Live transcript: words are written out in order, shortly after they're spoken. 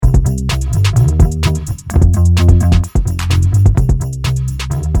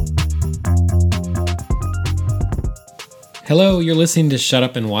Hello, you're listening to Shut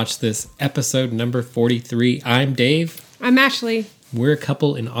Up and Watch This, episode number 43. I'm Dave. I'm Ashley. We're a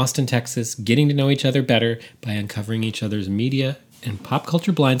couple in Austin, Texas, getting to know each other better by uncovering each other's media and pop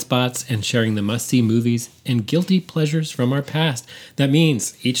culture blind spots and sharing the must-see movies and guilty pleasures from our past. That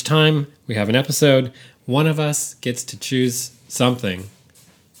means each time we have an episode, one of us gets to choose something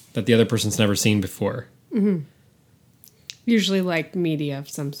that the other person's never seen before. Mm-hmm. Usually like media of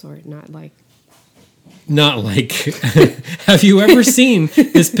some sort, not like... Have you ever seen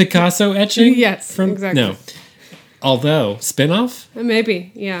this Picasso etching? Yes, exactly. No. Although, spin-off?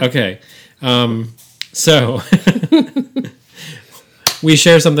 Maybe, yeah. Okay. So, we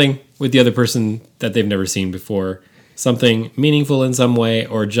share something with the other person that they've never seen before. Something meaningful in some way,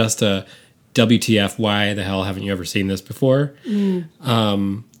 or just a WTF, why the hell haven't you ever seen this before?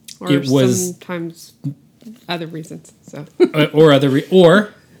 Or sometimes other reasons. So.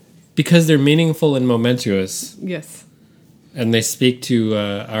 or because they're meaningful and momentous. Yes. And they speak to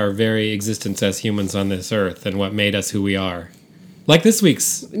our very existence as humans on this earth and what made us who we are. Like this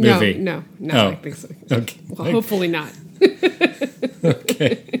week's movie. No, not like this week. Okay. Well, hopefully not.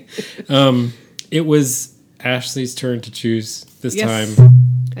 Okay. It was Ashley's turn to choose this time.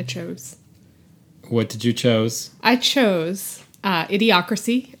 I chose. What did you choose? I chose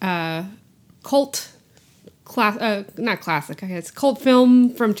Idiocracy, cult, not classic, I guess, cult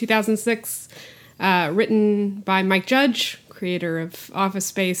film from 2006, written by Mike Judge, creator of Office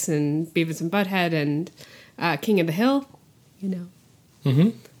Space and Beavis and Butthead and King of the Hill, you know. Mm-hmm.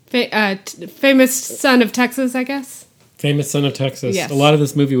 Famous son of Texas, I guess. Famous son of Texas. Yes. A lot of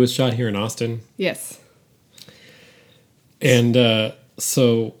this movie was shot here in Austin. Yes. And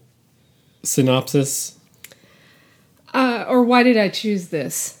so, synopsis? Or why did I choose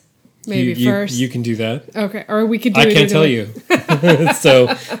this? Maybe first. You can do that. Okay, or we could do I it can't tell you.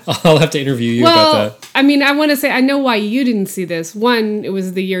 So I'll have to interview you about that. I mean, I want to say, I know why you didn't see this. One, it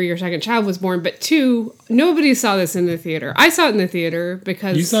was the year your second child was born. But two, nobody saw this in the theater. I saw it in the theater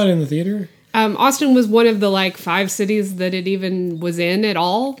because... You saw it in the theater? Austin was one of the 5 cities that it even was in at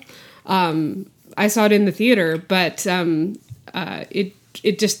all. I saw it in the theater, but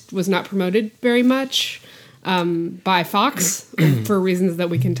it just was not promoted very much. By Fox for reasons that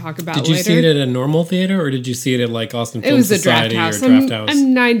we can talk about later. Did you see it at a normal theater, or did you see it at Austin Film It was Society the Draft House. or Draft House?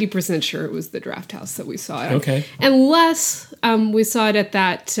 I'm 90% sure it was the Draft House that we saw it. Okay. Unless we saw it at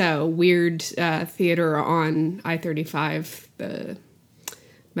that weird theater on I-35, the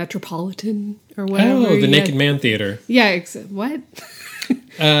Metropolitan or whatever. Oh, the Naked Man Theater. Yeah, what?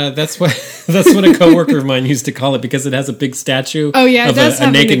 That's what a coworker of mine used to call it because it has a big statue of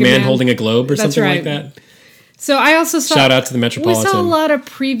a naked man holding a globe or something like that. So I also saw... Shout out to the Metropolitan. We saw a lot of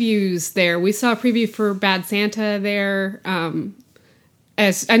previews there. We saw a preview for Bad Santa there.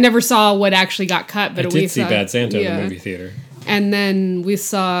 As I never saw what actually got cut, but we see Bad Santa in the movie theater. And then we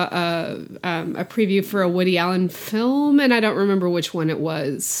saw a preview for a Woody Allen film, and I don't remember which one it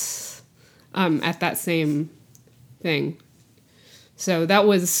was at that same thing. So that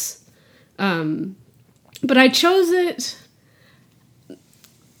was... but I chose it...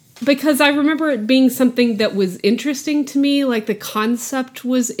 because I remember it being something that was interesting to me. Like, the concept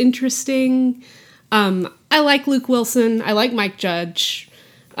was interesting. I like Luke Wilson. I like Mike Judge.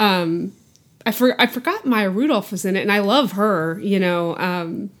 I forgot Maya Rudolph was in it, and I love her, you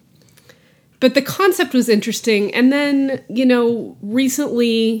know. But the concept was interesting. And then, you know,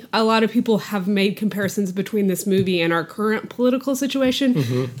 recently a lot of people have made comparisons between this movie and our current political situation,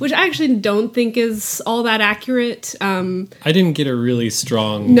 which I actually don't think is all that accurate. I didn't get a really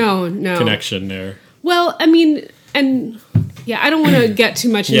strong connection there. Well, I mean, and yeah, I don't want to get too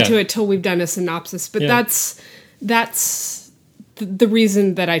much into it till we've done a synopsis, but that's the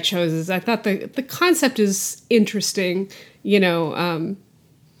reason that I chose is I thought the concept is interesting, you know.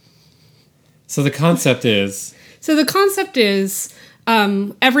 So the concept is...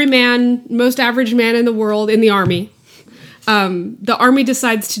 every man, most average man in the world, in the army, the army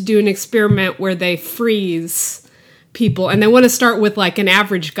decides to do an experiment where they freeze people. And they want to start with an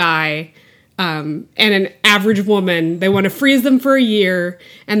average guy and an average woman. They want to freeze them for a year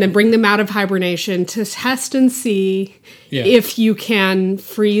and then bring them out of hibernation to test and see if you can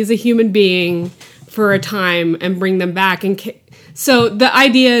freeze a human being for a time and bring them back. So the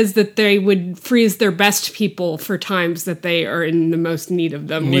idea is that they would freeze their best people for times that they are in the most need of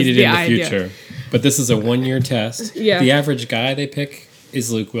them. Needed in the future. But this is a 1-year test. Yeah. The average guy they pick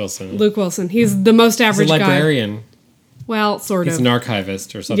is Luke Wilson. Luke Wilson. He's the most average guy. He's a librarian. Guy. Well, sort of. He's an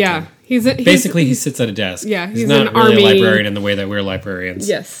archivist or something. Yeah. Basically, he sits at a desk. Yeah. He's not really a librarian in the way that we're librarians.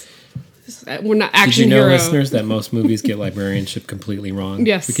 Yes. We're not Did action you know, hero. listeners, that most movies get librarianship completely wrong?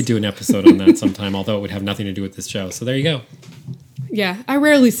 Yes. We could do an episode on that sometime, although it would have nothing to do with this show. So there you go. Yeah, I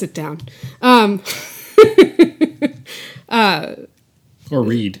rarely sit down. Or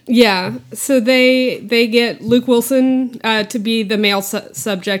read. Yeah, so they get Luke Wilson to be the male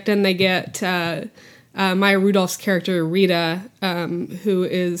subject, and they get Maya Rudolph's character Rita, who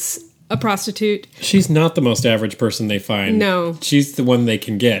is a prostitute. She's not the most average person they find. No. She's the one they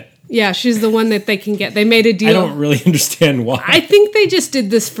can get. Yeah, she's the one that they can get. They made a deal. I don't really understand why. I think they just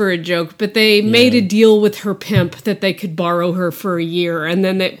did this for a joke, but they made a deal with her pimp that they could borrow her for a year, and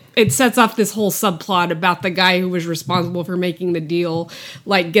then it sets off this whole subplot about the guy who was responsible for making the deal,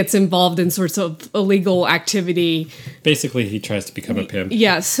 like, gets involved in sorts of illegal activity. Basically, he tries to become a pimp.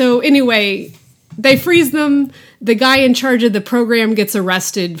 Yeah, so anyway, they freeze them. The guy in charge of the program gets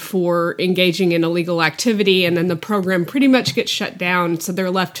arrested for engaging in illegal activity, and then the program pretty much gets shut down, so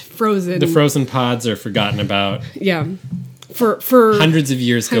they're left frozen. The frozen pods are forgotten about. Yeah. For Hundreds of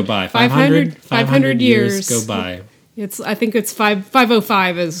years go by. 500 years go by. I think it's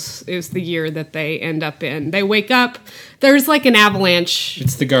 505 is the year that they end up in. They wake up. There's like an avalanche.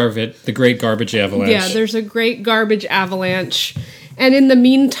 It's the great garbage avalanche. Yeah, there's a great garbage avalanche. And in the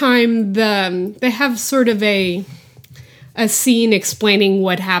meantime, they have sort of a scene explaining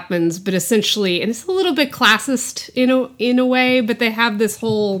what happens, but essentially, and it's a little bit classist in a way, but they have this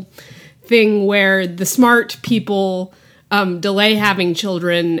whole thing where the smart people delay having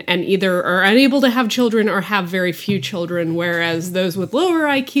children and either are unable to have children or have very few children, whereas those with lower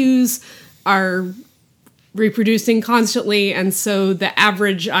IQs are reproducing constantly, and so the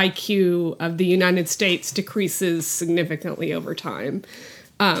average IQ of the United States decreases significantly over time.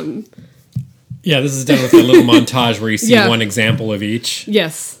 Yeah, this is done with a little montage where you see one example of each.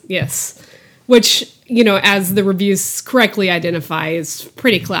 Yes. Which, as the reviews correctly identify, is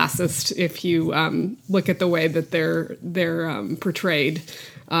pretty classist if you look at the way that they're portrayed,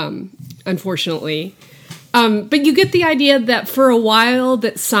 unfortunately. But you get the idea that for a while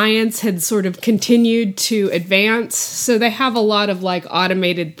that science had sort of continued to advance. So they have a lot of like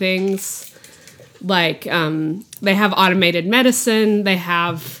automated things, like they have automated medicine.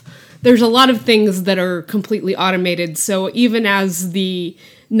 There's a lot of things that are completely automated. So even as the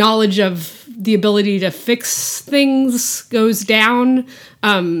knowledge of the ability to fix things goes down,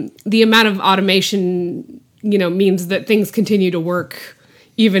 the amount of automation, means that things continue to work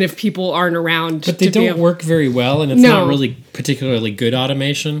even if people aren't around. But they don't work very well, and it's not really particularly good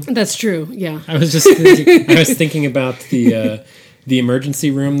automation. That's true, yeah. I was thinking about the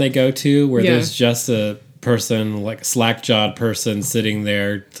emergency room they go to, where there's just a person, like a slack-jawed person, sitting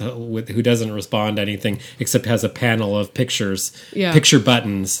there who doesn't respond to anything except has a panel of picture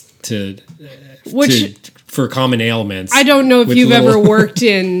buttons for common ailments. I don't know if you've ever worked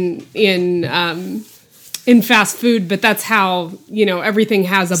in fast food, but that's how everything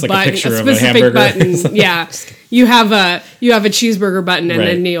has a button, a specific button. Yeah, you have a cheeseburger button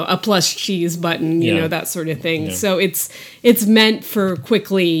and then a plus cheese button, that sort of thing. Yeah. So it's meant for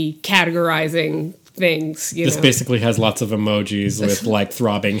quickly categorizing things. This basically has lots of emojis with like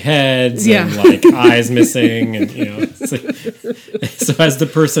throbbing heads and like eyes missing, and so as the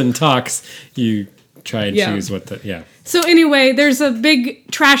person talks, you try and choose what the So anyway, there's a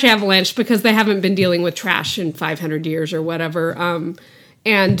big trash avalanche because they haven't been dealing with trash in 500 years or whatever.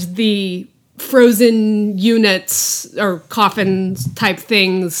 And the frozen units or coffins type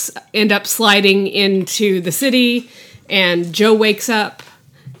things end up sliding into the city, and Joe wakes up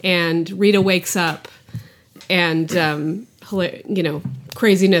and Rita wakes up, and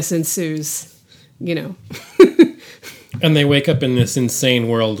craziness ensues, And they wake up in this insane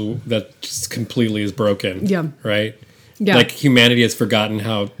world that just completely is broken. Yeah. Right? Yeah. Like humanity has forgotten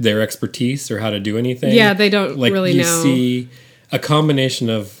how their expertise or how to do anything. Yeah, they don't really know. You see a combination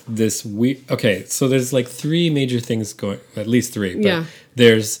of this. Okay, so there's like three major things going, at least three. But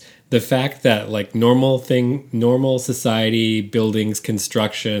there's the fact that like normal society, buildings,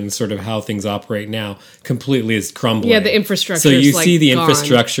 construction, sort of how things operate now, completely is crumbling. Yeah, the infrastructure. So you see the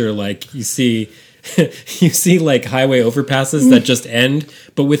infrastructure, like you see like highway overpasses that just end,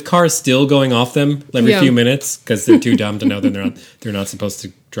 but with cars still going off them every few minutes because they're too dumb to know that they're not supposed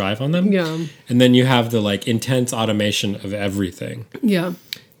to drive on them. Yeah. And then you have the like intense automation of everything. Yeah.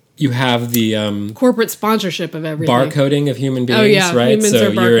 You have the corporate sponsorship of everything. Barcoding of human beings, right? Humans so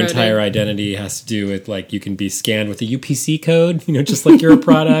your entire identity has to do with like you can be scanned with a UPC code, just like you're a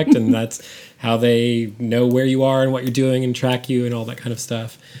product, and that's how they know where you are and what you're doing and track you and all that kind of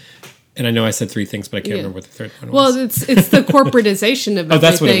stuff. And I know I said three things, but I can't remember what the third one Well, was. it's the corporatization of everything. Oh,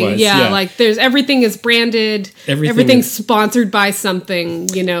 that's what it was. Yeah, Yeah. like there's everything is branded. Everything's sponsored by something.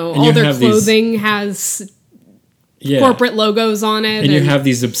 You know, all their clothing has corporate logos on it. And you have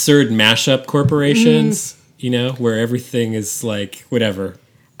these absurd mashup corporations, you know, where everything is like whatever.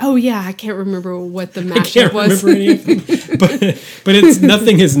 Oh yeah, I can't remember what the I mashup can't was. remember any of them. But it's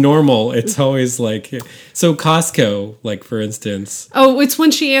nothing is normal. It's always like so Costco, like for instance. Oh, it's when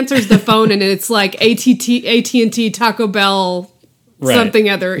she answers the phone and it's like AT&T, Taco Bell, something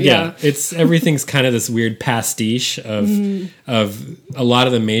other. Yeah, it's everything's kind of this weird pastiche of a lot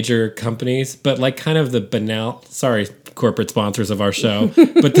of the major companies, but like kind of the banal. Sorry, corporate sponsors of our show,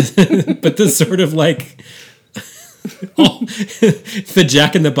 but the sort of like. The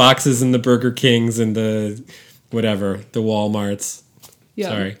Jack in the Boxes and the Burger Kings and the whatever, the Walmarts. Yeah.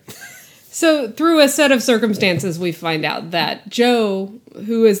 Sorry. So through a set of circumstances, we find out that Joe,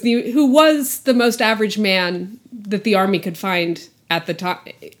 who was the most average man that the Army could find at the time,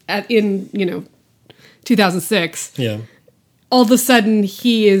 in 2006. Yeah. All of a sudden,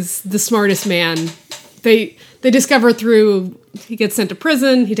 he is the smartest man. They discover he gets sent to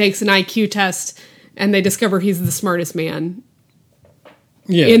prison. He takes an IQ test. And they discover he's the smartest man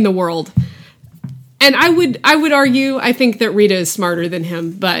in the world. And I would argue, I think that Rita is smarter than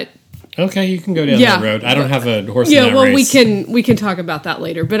him, but... Okay, you can go down that road. I don't have a horse in that race. Yeah, well, we can talk about that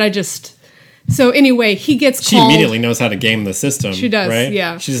later, but I just... So anyway, he gets She called... immediately knows how to game the system. She does, right?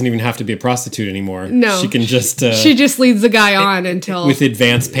 yeah. She doesn't even have to be a prostitute anymore. No. She can just... she just leads the guy on until... With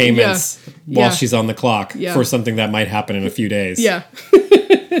advance payments while she's on the clock for something that might happen in a few days. Yeah.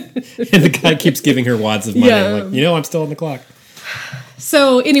 And the guy keeps giving her wads of money. Yeah. I'm like, I'm still on the clock.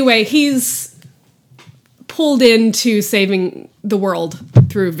 So anyway, he's pulled into saving the world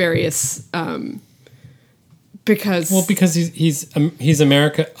through various because he's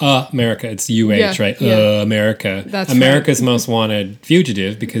America. America. It's UH, right? Yeah. America. That's America's most wanted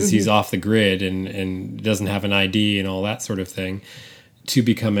fugitive because he's off the grid and doesn't have an ID and all that sort of thing. To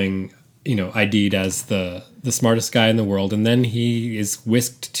becoming, ID'd as the smartest guy in the world, and then he is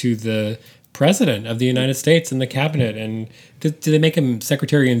whisked to the president of the United States and the cabinet. And do they make him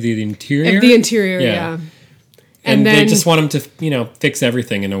Secretary of the Interior? Of the Interior, yeah. And then they just want him to, fix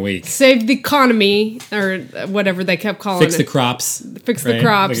everything in a week. Save the economy, or whatever they kept calling Fix it. the crops. Fix the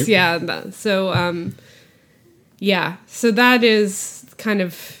crops, yeah. So, So that is kind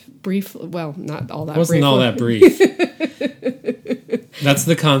of brief. Well, not all that brief. Wasn't all that brief. That's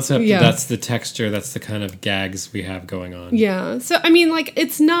the concept. Yeah. That's the texture. That's the kind of gags we have going on. Yeah. So, I mean, like,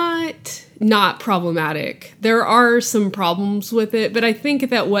 it's not problematic. There are some problems with it, but I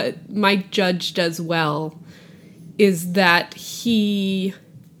think that what Mike Judge does well is that he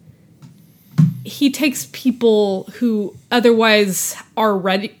takes people who otherwise are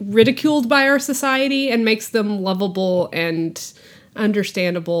ridiculed by our society and makes them lovable and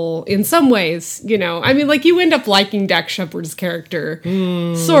understandable in some ways, I mean, like, you end up liking Dax Shepard's character,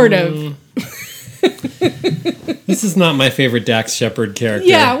 sort of. This is not my favorite Dax Shepard character.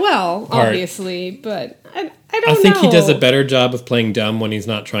 Yeah, well, obviously, but I don't know. I think he does a better job of playing dumb when he's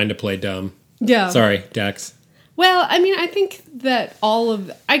not trying to play dumb. Yeah. Sorry, Dax. Well, I mean, I think that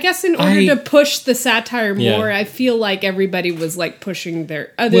I guess in order to push the satire more, I feel like everybody was like pushing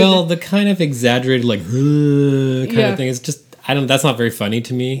their the kind of exaggerated like kind of thing is just that's not very funny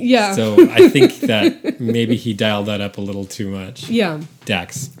to me. Yeah. So I think that maybe he dialed that up a little too much. Yeah.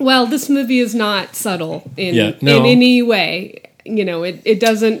 Dax. Well, this movie is not subtle in no. any way. It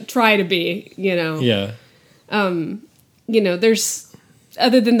doesn't try to be, Yeah. There's,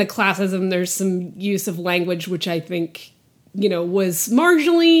 other than the classism, there's some use of language which I think, was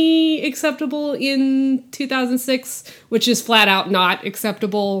marginally acceptable in 2006, which is flat out not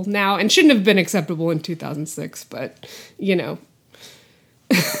acceptable now and shouldn't have been acceptable in 2006, but,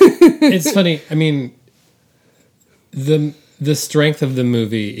 It's funny. I mean, the strength of the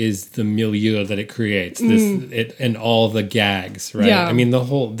movie is the milieu that it creates, and all the gags, right? Yeah. I mean, the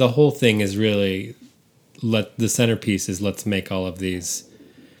whole thing is really the centerpiece is let's make all of these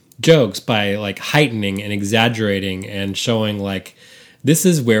jokes by like heightening and exaggerating and showing like this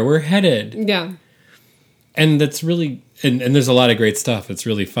is where we're headed. Yeah. And that's really and there's a lot of great stuff. It's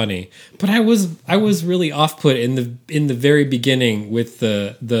really funny. But I was really off-put in the very beginning with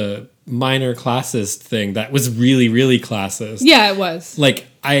the minor classist thing that was really, really classist. Yeah, it was. Like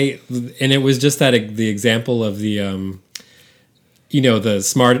and it was just the example of the the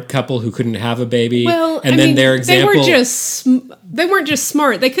smart couple who couldn't have a baby. Well, and then their example they weren't just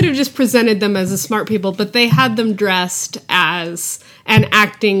smart. They could have just presented them as a smart people, but they had them dressed as and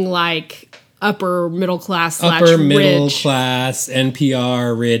acting like upper middle class / upper middle rich. class,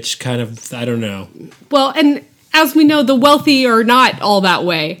 NPR, rich, kind of, I don't know. Well, and as we know, the wealthy are not all that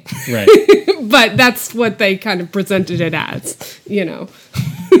way. Right. But that's what they kind of presented it as, you know.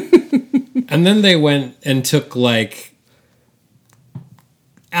 And then they went and took like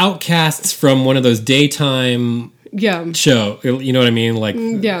outcasts from one of those daytime Yeah. show. You know what I mean? Like,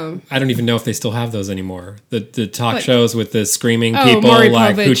 Yeah. I don't even know if they still have those anymore. The talk shows with the screaming people Maury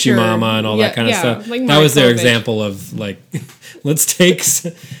like Povich Hoochie or- Mama and all that yeah, kind of yeah, stuff. like That Maury was their Povich. example of like, let's take,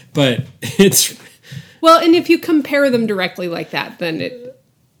 but it's, Well, and if you compare them directly like that, then it...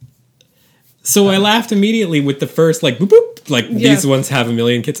 so I laughed immediately with the first like, boop, boop, like Yeah. these ones have a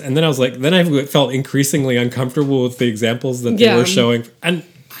million kids. And then I was like, then I felt increasingly uncomfortable with the examples that they Yeah. were showing. And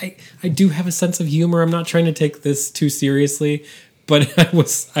I do have a sense of humor. I'm not trying to take this too seriously, but I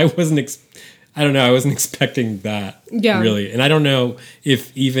wasn't expecting that really. And I don't know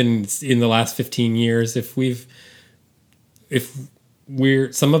if even in the last 15 years, if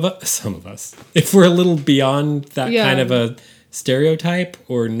we're some of us, if we're a little beyond that kind of a stereotype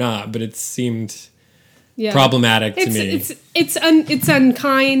or not, but it seemed problematic to me. It's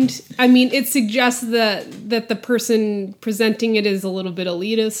unkind. I mean, it suggests that the person presenting it is a little bit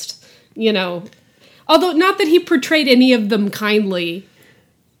elitist, you know. Although not that he portrayed any of them kindly,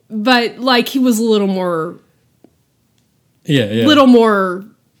 but like he was a little more little more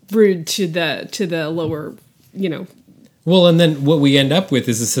rude to the lower, you know. Well, and then what we end up with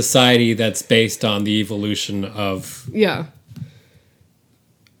is a society that's based on the evolution of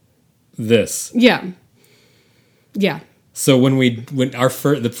this. Yeah. So when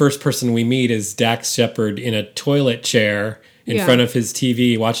the first person we meet is Dax Shepard in a toilet chair in front of his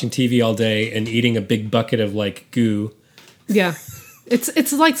TV, watching TV all day and eating a big bucket of like goo. Yeah.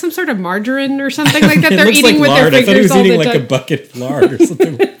 It's like some sort of margarine or something like that. It They're looks eating like with lard. their I thought he fingers was all eating the like a time. bucket of lard or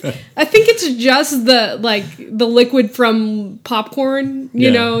something like that. I think it's just the liquid from popcorn,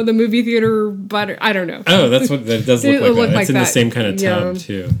 you know, the movie theater butter. I don't know. Oh, that's what that does look like. It's in the same kind of tub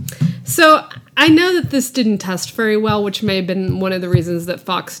too. So I know that this didn't test very well, which may have been one of the reasons that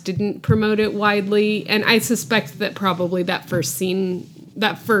Fox didn't promote it widely. And I suspect that probably that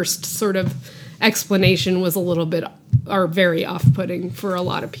first sort of explanation was a little bit or very off-putting for a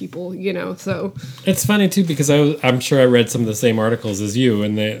lot of people, you know. So it's funny too because I'm sure I read some of the same articles as you,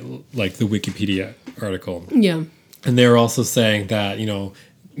 and they like the Wikipedia article. Yeah, and they were also saying that, you know,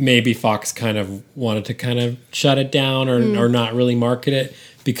 maybe Fox kind of wanted to kind of shut it down or not really market it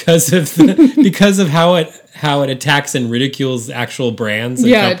because of how it attacks and ridicules actual brands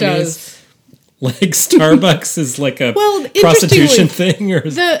and companies. It does. Like Starbucks is like a prostitution thing, or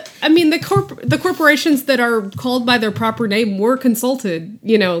the corporations that are called by their proper name were consulted,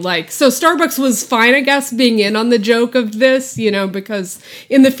 you know, like, so Starbucks was fine, I guess, being in on the joke of this, you know, because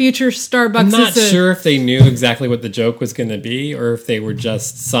in the future Starbucks I'm not sure if they knew exactly what the joke was going to be or if they were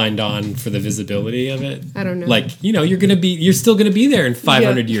just signed on for the visibility of it. I don't know. Like, you know, you're still going to be there in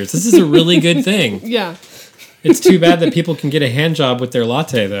 500 years. This is a really good thing. Yeah. It's too bad that people can get a hand job with their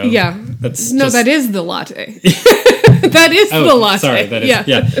latte, though. Yeah. That is the latte. That is the latte. Sorry, that is.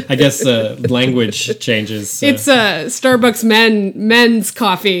 Yeah. I guess language changes. So. It's Starbucks men's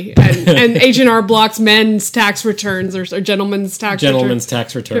coffee and H&R Block's men's tax returns or gentlemen's tax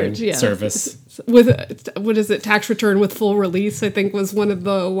return service. With, what is it, tax return with full release, I think was one of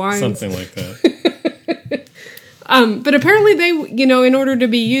the lines. Something like that. But apparently they, you know, in order to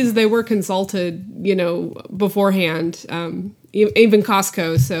be used, they were consulted, you know, beforehand, even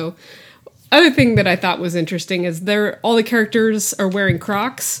Costco. So other thing that I thought was interesting is all the characters are wearing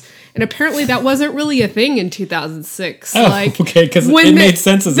Crocs. And apparently that wasn't really a thing in 2006. Oh, like, okay, because it made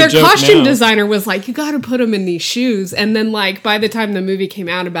sense as a joke. Their costume designer was like, you got to put them in these shoes. And then, like, by the time the movie came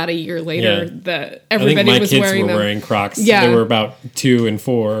out about a year later, everybody was wearing them. My kids were wearing Crocs. Yeah. They were about 2 and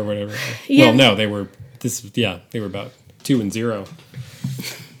 4 or whatever. Yeah. Well, no, they were... they were about 2 and 0.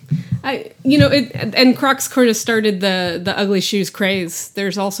 And Crocs kind of started the ugly shoes craze.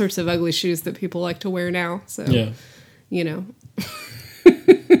 There's all sorts of ugly shoes that people like to wear now. So, you know.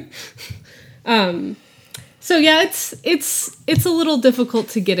 So yeah, it's a little difficult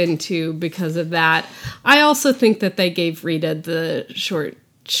to get into because of that. I also think that they gave Rita the short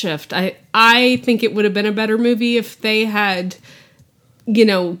shift. I think it would have been a better movie if they had, you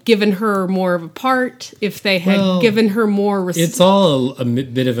know, given her more of a part, if they had given her more... It's all a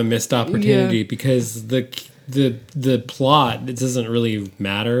bit of a missed opportunity because the plot, it doesn't really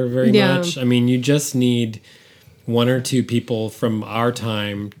matter very much. I mean, you just need 1 or 2 people from our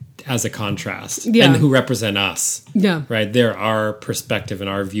time as a contrast and who represent us. Yeah. Right? They're our perspective and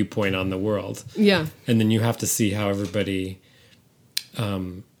our viewpoint on the world. Yeah. And then you have to see how everybody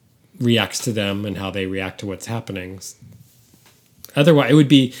reacts to them and how they react to what's happening. Otherwise, it would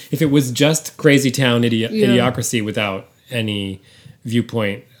be, if it was just Crazy Town Idiocracy without any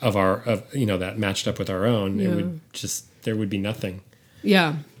viewpoint of that matched up with our own, it would just, there would be nothing.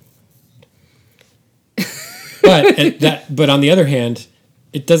 Yeah. But on the other hand,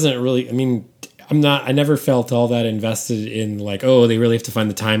 it doesn't really, I mean, I never felt all that invested in like, oh, they really have to find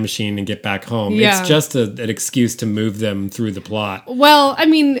the time machine and get back home. Yeah. It's just an excuse to move them through the plot. Well, I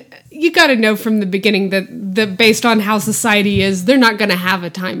mean, you got to know from the beginning that based on how society is, they're not going to have a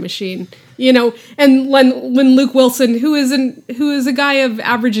time machine, you know. And when Luke Wilson, who is a guy of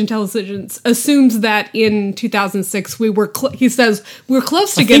average intelligence, assumes that in 2006 he says we're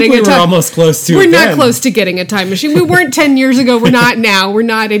close to getting a time. We're almost close to. We're not close to getting a time machine. We weren't 10 years ago. We're not now. We're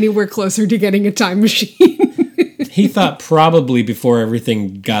not anywhere closer to getting a time machine. He thought probably before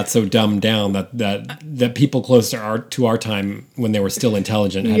everything got so dumbed down that people close to our time, when they were still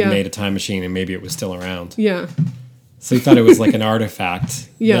intelligent, had made a time machine, and maybe it was still around. Yeah. So he thought it was like an artifact.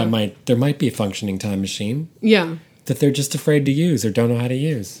 Yeah. There might be a functioning time machine. Yeah. That they're just afraid to use or don't know how to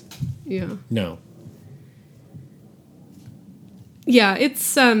use. Yeah. No. Yeah,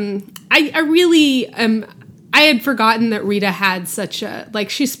 it's I really I had forgotten that Rita had such a, like,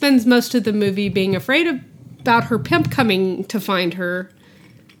 she spends most of the movie being afraid about her pimp coming to find her.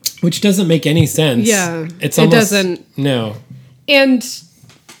 Which doesn't make any sense. Yeah. It doesn't. No. And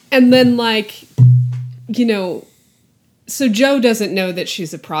then, like, you know, so Joe doesn't know that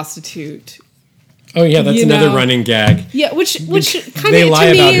she's a prostitute. Oh yeah, that's another running gag. Yeah, which kind of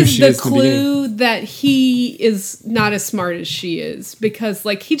to me is the clue that he is not as smart as she is, because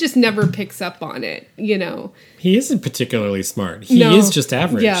like he just never picks up on it, you know. He isn't particularly smart. He is just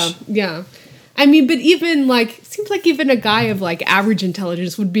average. Yeah. I mean, but even like, it seems like even a guy of like average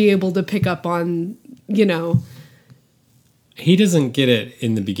intelligence would be able to pick up on, you know. He doesn't get it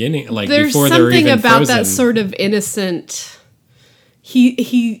in the beginning, like there's before they're even something about frozen. that sort of innocent.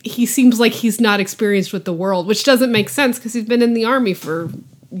 He seems like he's not experienced with the world, which doesn't make sense because he's been in the army for,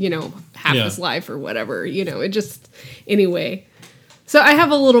 you know, half his life or whatever. You know, it just, anyway. So I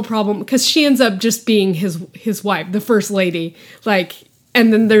have a little problem because she ends up just being his wife, the first lady, like.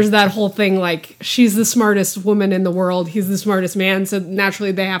 And then there's that whole thing, like, she's the smartest woman in the world, he's the smartest man, so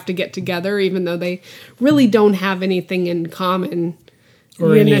naturally they have to get together, even though they really don't have anything in common.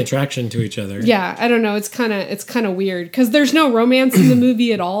 Or any attraction to each other. Yeah, I don't know, it's kind of weird, because there's no romance in the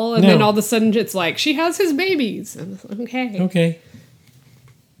movie at all, and then all of a sudden it's like, she has his babies. And it's like, okay.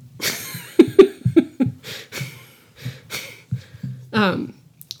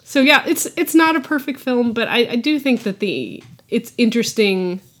 So yeah, it's not a perfect film, but I do think that it's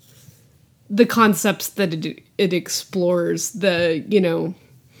interesting, the concepts that it explores. You know,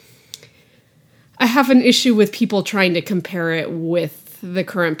 I have an issue with people trying to compare it with the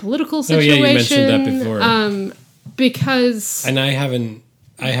current political situation. Oh yeah, you mentioned that before. Because, and I haven't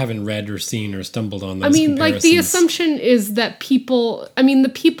read or seen or stumbled on those. I mean, like, the assumption is that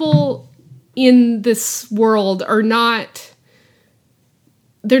the people in this world are not.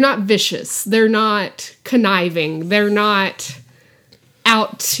 They're not vicious. They're not conniving. They're not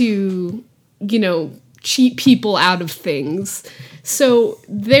out to, you know, cheat people out of things. So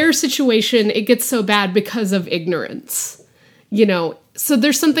their situation, it gets so bad because of ignorance, you know. So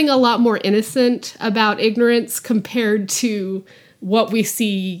there's something a lot more innocent about ignorance compared to what we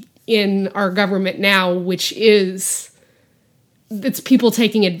see in our government now, which is, it's people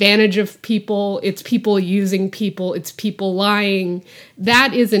taking advantage of people, it's people using people, it's people lying.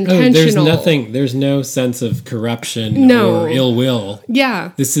 That is intentional. There's no sense of corruption or ill will.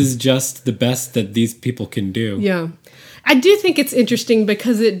 Yeah. This is just the best that these people can do. Yeah. I do think it's interesting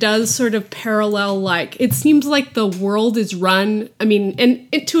because it does sort of parallel, like, it seems like the world is run, I mean,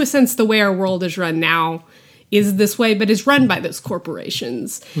 and to a sense, the way our world is run now is this way, but is run by those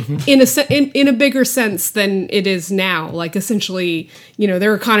corporations in a bigger sense than it is now. Like, essentially, you know,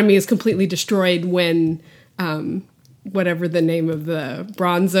 their economy is completely destroyed when, whatever the name of the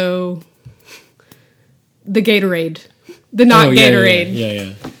Bronzo, the Gatorade, Gatorade.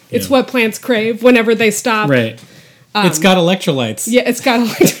 Yeah. It's what plants crave whenever they stop. Right. It's got electrolytes. Yeah, it's got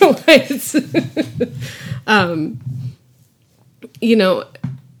electrolytes. You know,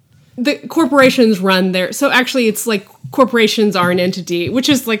 the corporations run their... So actually, it's like corporations are an entity, which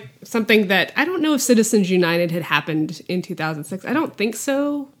is like something that... I don't know if Citizens United had happened in 2006. I don't think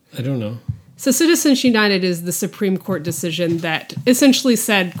so. I don't know. So Citizens United is the Supreme Court decision that essentially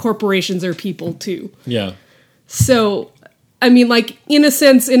said corporations are people too. Yeah. So, I mean, like, in a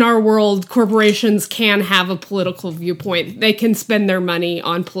sense, in our world, corporations can have a political viewpoint. They can spend their money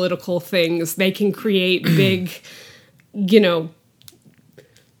on political things. They can create big, you know,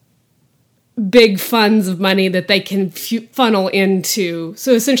 big funds of money that they can funnel into.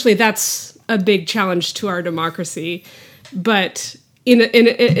 So essentially, that's a big challenge to our democracy. But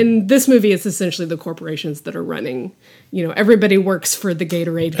in this movie, it's essentially the corporations that are running. Everybody works for the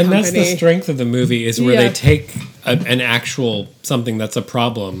Gatorade company. And that's the strength of the movie, is where they take an actual something that's a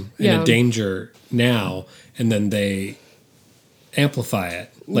problem and a danger now, and then they amplify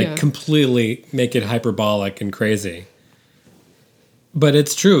it, completely make it hyperbolic and crazy. But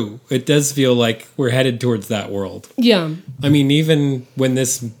it's true. It does feel like we're headed towards that world. Yeah. I mean, even when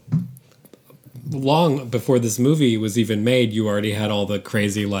long before this movie was even made, you already had all the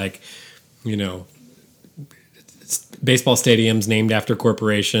crazy, baseball stadiums named after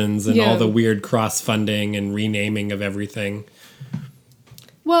corporations and all the weird cross-funding and renaming of everything.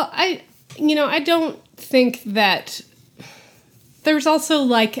 Well, I don't think that there's also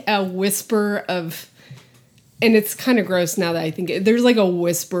a whisper of, and it's kind of gross now that I think there's a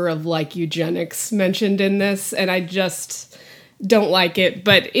whisper of eugenics mentioned in this, and I just don't like it,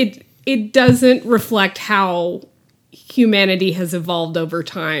 but it doesn't reflect how humanity has evolved over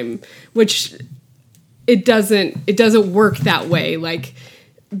time, which it doesn't work that way.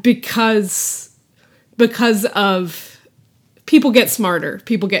 Because of people get smarter,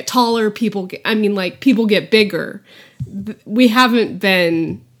 people get taller, people get bigger. We haven't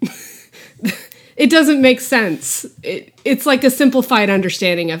been. It doesn't make sense. It's like a simplified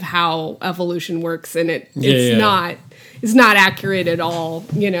understanding of how evolution works, and it's not accurate at all.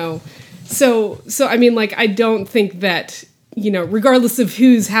 So I mean, I don't think that, regardless of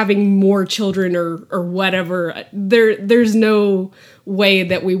who's having more children or whatever, there's no way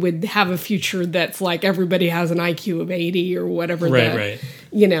that we would have a future that's everybody has an IQ of 80 or whatever. Right.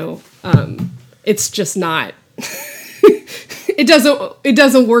 It's just not. It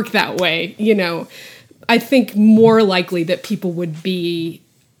doesn't work that way. I think more likely that people would be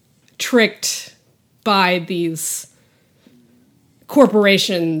tricked by these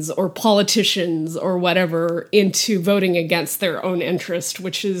corporations or politicians or whatever into voting against their own interest,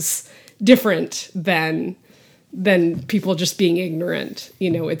 which is different than people just being ignorant.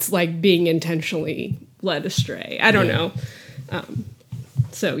 It's being intentionally led astray. I don't know.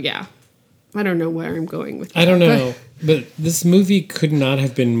 So yeah, I don't know where I'm going with that. I don't know, but this movie could not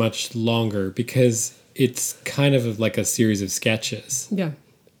have been much longer because it's kind of like a series of sketches. Yeah.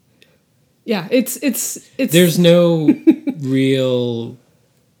 Yeah, it's there's no real,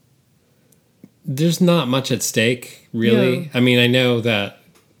 there's not much at stake, really. Yeah. I mean, I know that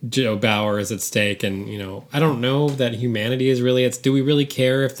Joe Bauer is at stake, and, I don't know that humanity is really do we really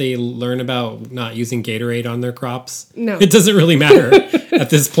care if they learn about not using Gatorade on their crops? No. It doesn't really matter at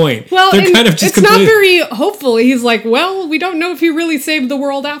this point. Well, they're kind of just it's not very hopeful. He's well, we don't know if he really saved the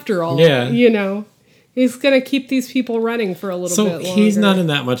world after all. Yeah. He's going to keep these people running for a little bit longer. So he's not in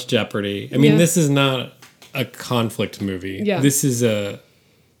that much jeopardy. I mean, this is not a conflict movie. Yeah. This is a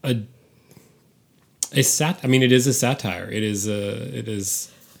I mean, it is a satire. It is.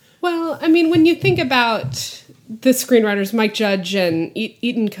 Well, I mean, when you think about the screenwriters, Mike Judge and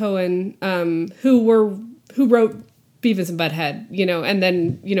Ethan Coen, who wrote Beavis and Butthead, and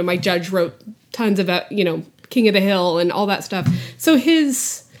then, Mike Judge wrote tons of, King of the Hill and all that stuff. So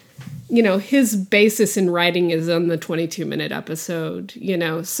his basis in writing is on the 22-minute episode,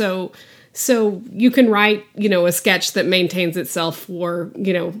 so you can write, a sketch that maintains itself for,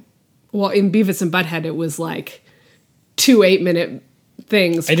 well, in Beavis and Butthead, it was 2 8-minute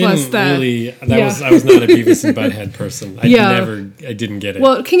things. I was not a Beavis and Butthead person. I didn't get it.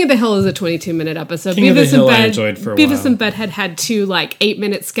 Well, King of the Hill is a 22-minute episode. King of the Hill I enjoyed for a while. Beavis and Butthead had 2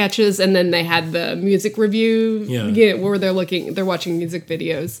 8-minute sketches, and then they had the music review, where they're watching music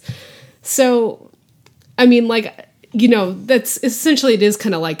videos. So, I mean, that's essentially, it is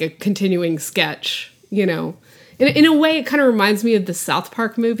kind of like a continuing sketch, In a way, it kind of reminds me of the South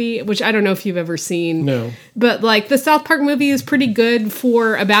Park movie, which I don't know if you've ever seen. No. But, the South Park movie is pretty good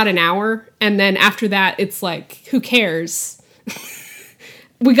for about an hour, and then after that, it's who cares?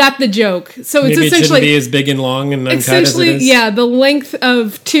 We got the joke. So maybe it's essentially... it shouldn't be as big and long and uncut as it is? Yeah, the length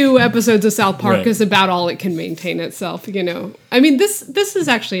of 2 episodes of South Park is about all it can maintain itself, I mean, this is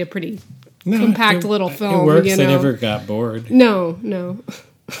actually a pretty compact little film, It works. I never got bored. No.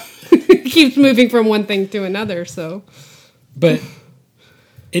 It keeps moving from one thing to another, so... But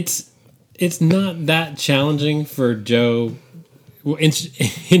it's not that challenging for Joe... Well,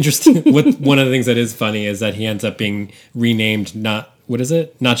 interesting. One of the things that is funny is that he ends up being renamed Not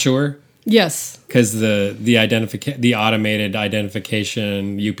Sure? Yes. Because the automated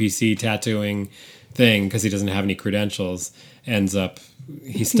identification UPC tattooing thing, because he doesn't have any credentials,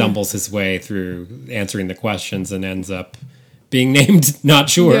 he stumbles his way through answering the questions and ends up being named Not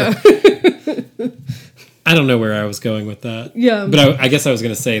Sure. Yeah. I don't know where I was going with that. Yeah. But I guess I was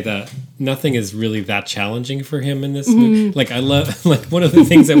going to say that nothing is really that challenging for him in this movie. Like, I love, like, one of the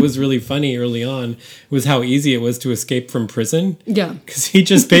things that was really funny early on was how easy it was to escape from prison. Yeah. Because he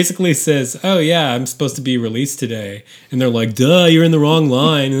just basically says, oh, yeah, I'm supposed to be released today. And they're like, duh, you're in the wrong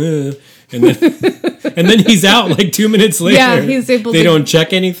line. And then he's out like 2 minutes later. Yeah, he's able They to... don't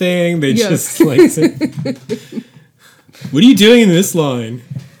check anything. They Yeah. just like say, what are you doing in this line?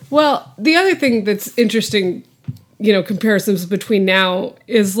 Well, the other thing that's interesting, comparisons between now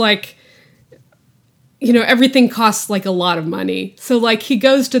is like, everything costs like a lot of money. So like he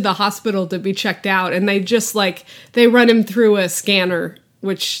goes to the hospital to be checked out and they just like, they run him through a scanner,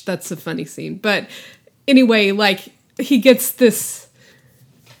 which that's a funny scene. But anyway, like he gets this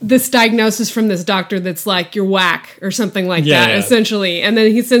diagnosis from this doctor that's like, you're whack or something like that, essentially. And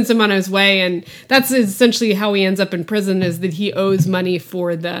then he sends him on his way. And that's essentially how he ends up in prison, is that he owes money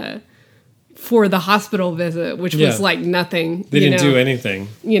for the hospital visit, which was like nothing. They didn't do anything.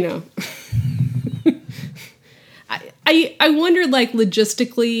 I wondered, like,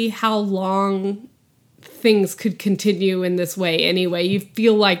 logistically how long things could continue in this way anyway. You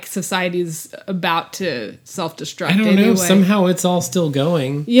feel like society's about to self-destruct I don't anyway. know. Somehow it's all still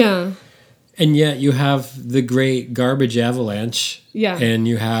going. Yeah. And yet you have the great garbage avalanche. Yeah. And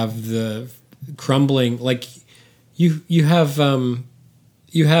you have the crumbling, like you have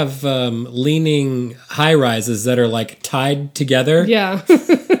leaning high rises that are like tied together. Yeah.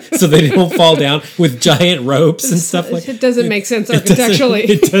 So they don't fall down with giant ropes and stuff like that. It doesn't make sense architecturally.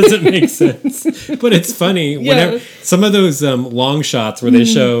 It doesn't make sense. But it's funny. Whenever some of those long shots where they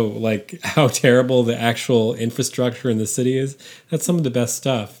show like how terrible the actual infrastructure in the city is, that's some of the best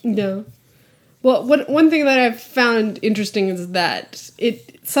stuff. Yeah. Well, one thing that I've found interesting is that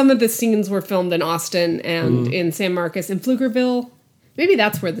some of the scenes were filmed in Austin and in San Marcos and Pflugerville. Maybe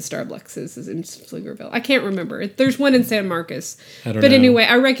that's where the Starbucks is in Pflugerville. I can't remember. There's one in San Marcos. I don't know. Anyway,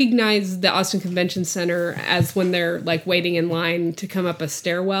 I recognize the Austin Convention Center as when they're like waiting in line to come up a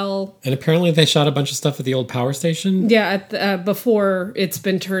stairwell. And apparently they shot a bunch of stuff at the old power station. Yeah, before it's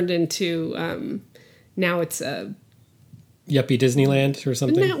been turned into, now it's a... Yuppie Disneyland or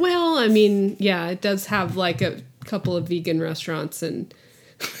something? No, well, I mean, yeah, it does have like a couple of vegan restaurants and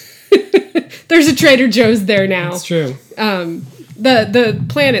there's a Trader Joe's there now. That's true. The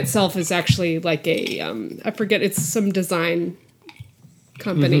plan itself is actually like a I forget, it's some design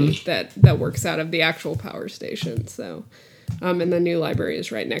company that works out of the actual power station. So and the new library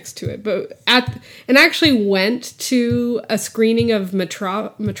is right next to it. But I actually went to a screening of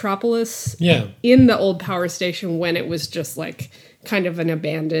Metropolis in the old power station when it was just like kind of an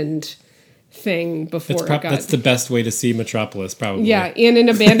abandoned thing before that's the best way to see Metropolis, probably. Yeah, in an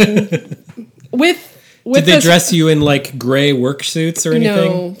abandoned with did they dress you in like gray work suits or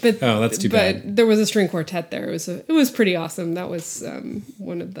anything? No, but that's too bad. But there was a string quartet there. It was pretty awesome. That was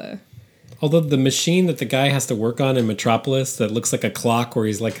one of the. Although the machine that the guy has to work on in Metropolis that looks like a clock where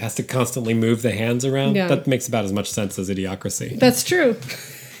he's like has to constantly move the hands around, that makes about as much sense as Idiocracy. That's true.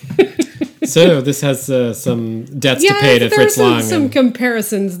 So this has some debts to pay to Fritz Lang. There's some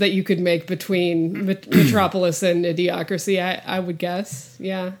comparisons that you could make between Metropolis and Idiocracy, I would guess.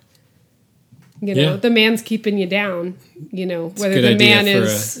 Yeah. The man's keeping you down, whether the man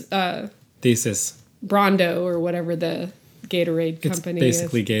is thesis. Brando or whatever the Gatorade company is.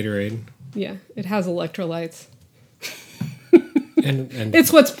 It's basically Gatorade. Yeah, it has electrolytes. and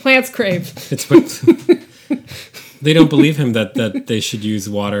it's what plants crave. It's what they don't believe him that they should use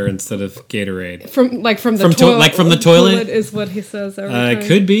water instead of Gatorade. From the toilet. From the toilet is what he says every time. It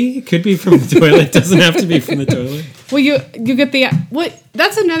could be from the toilet. It doesn't have to be from the toilet. Well, you get the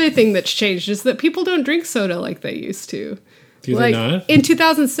that's another thing that's changed is that people don't drink soda like they used to. Do they not? In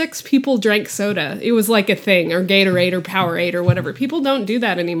 2006, people drank soda. It was like a thing, or Gatorade or Powerade or whatever. People don't do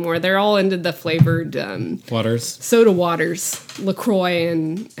that anymore. They're all into the flavored waters, soda waters, LaCroix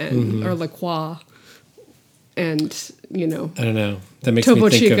and or La Croix, and I don't know. That makes Topo me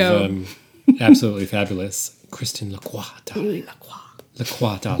think Chico. of Absolutely Fabulous, Kristen Lacroix, darling.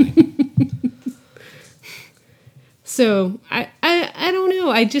 Lacroix, darling. So I don't know.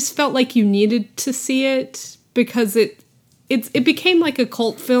 I just felt like you needed to see it because it became like a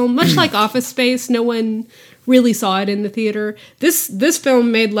cult film, much like Office Space. No one really saw it in the theater. This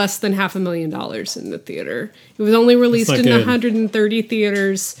film made less than $500,000 in the theater. It was only released in 130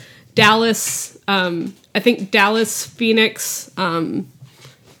 theaters. Dallas, I think Dallas, Phoenix.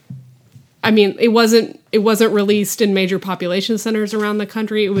 I mean, it wasn't released in major population centers around the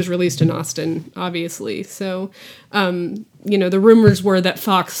country. It was released in Austin, obviously. So, the rumors were that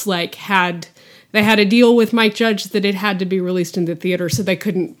Fox had a deal with Mike Judge that it had to be released in the theater, so they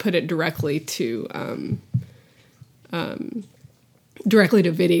couldn't put it directly to directly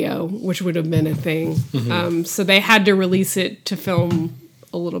to video, which would have been a thing. So they had to release it to film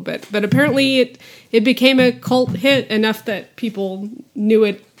a little bit. But apparently it became a cult hit enough that people knew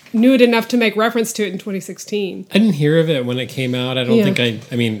it enough to make reference to it in 2016. I didn't hear of it when it came out. I don't Yeah. think I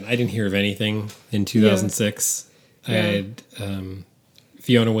didn't hear of anything in 2006. Yeah. I had,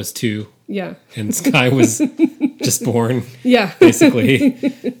 Fiona was 2 Yeah. and Sky was just born, Yeah. basically.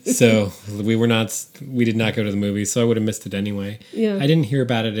 So we did not go to the movie, so I would have missed it anyway. Yeah. I didn't hear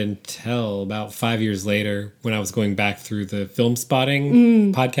about it until about 5 years later when I was going back through the Film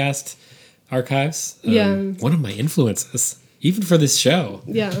Spotting podcast archives. Yeah. One of my influences, even for this show.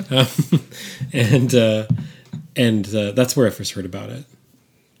 Yeah. And that's where I first heard about it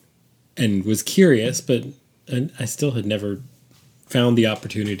and was curious, but I still had never found the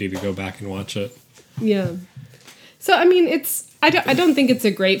opportunity to go back and watch it. Yeah. So, I mean, I don't think it's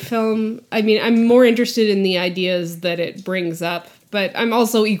a great film. I mean, I'm more interested in the ideas that it brings up, but I'm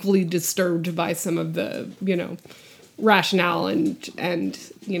also equally disturbed by some of the, rationale and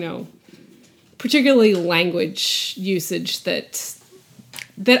particularly language usage that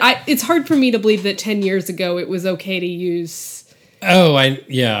it's hard for me to believe that 10 years ago it was okay to use. Oh,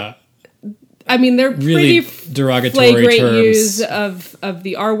 I mean, they're really pretty derogatory flagrant terms. use of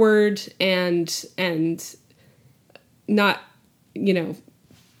the R word and not,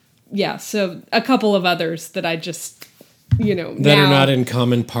 yeah. So a couple of others that I just, that now, are not in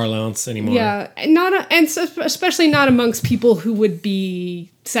common parlance anymore. yeah, especially not amongst people who would be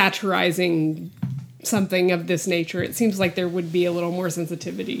satirizing something of this nature. It seems like there would be a little more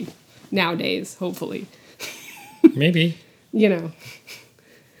sensitivity nowadays, hopefully. Maybe.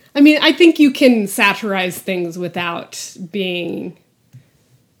 I mean, I think you can satirize things without being,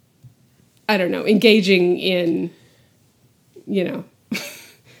 I don't know, engaging in,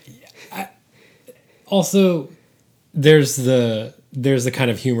 Also, there's the kind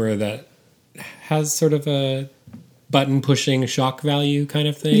of humor that has sort of a button pushing shock value kind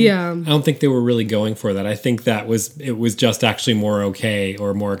of thing. Yeah. I don't think they were really going for that. I think it was just actually more okay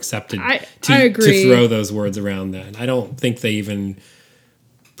or more accepted I to agree. throw those words around then. I don't think they even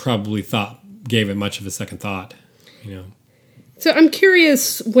probably gave it much of a second thought, So I'm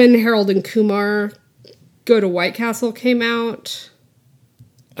curious when Harold and Kumar Go to White Castle came out.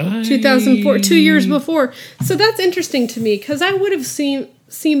 2004, 2 years before. So that's interesting to me because I would have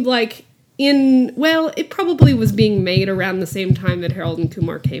seemed like it probably was being made around the same time that Harold and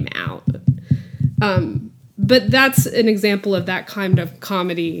Kumar came out. But that's an example of that kind of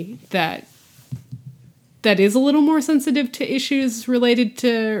comedy that is a little more sensitive to issues related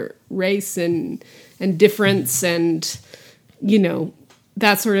to race and difference and,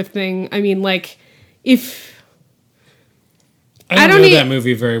 that sort of thing. I mean, like, I don't know that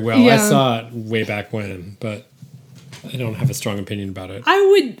movie very well. I Yeah. saw it way back when, but I don't have a strong opinion about it.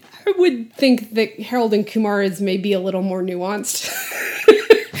 I would think that Harold and Kumar is maybe a little more nuanced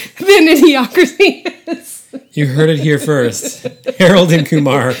than Idiocracy is. You heard it here first. Harold and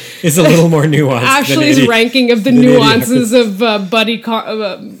Kumar is a little more nuanced. Ashley's ranking of the nuances of buddy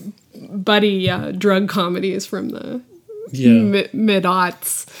drug comedies from the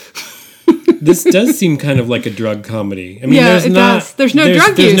mid-aughts. This does seem kind of like a drug comedy. I mean, Yeah, it does. There's no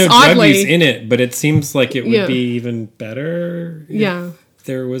drug use, no drug oddly. use in it, but it seems like it would Yeah. be even better if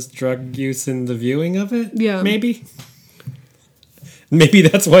there was drug use in the viewing of it. Yeah. Maybe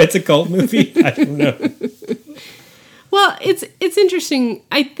that's why it's a cult movie. I don't know. Well, it's interesting.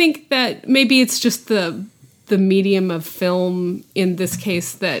 I think that maybe it's just the medium of film in this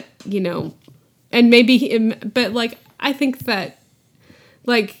case that, and maybe, but like, I think that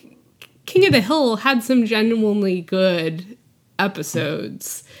like King of the Hill had some genuinely good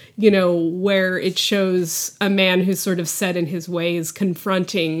episodes, where it shows a man who's sort of set in his ways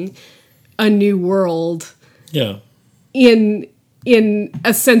confronting a new world. Yeah. In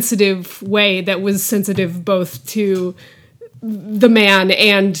a sensitive way that was sensitive both to the man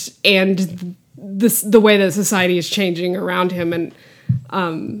and the way that society is changing around him. And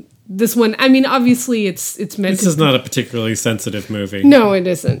this one, I mean, obviously it's meant This is not a particularly sensitive movie. No, it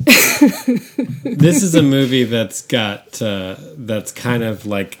isn't. This is a movie that's got that's kind of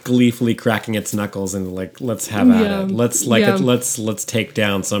like gleefully cracking its knuckles and like, let's have at it. Let's take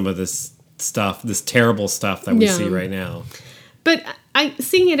down some of this stuff, this terrible stuff that we see right now. But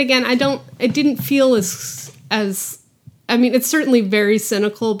seeing it again, it didn't feel as I mean, it's certainly very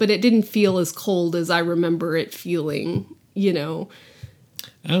cynical, but it didn't feel as cold as I remember it feeling,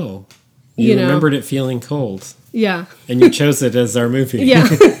 Oh, you remembered it feeling cold. Yeah. And you chose it as our movie. Yeah.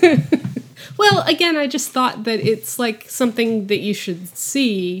 Well, again, I just thought that it's like something that you should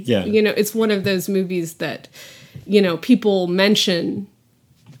see. Yeah. It's one of those movies that people mention,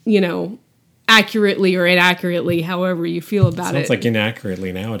 accurately or inaccurately, however you feel about it. Sounds like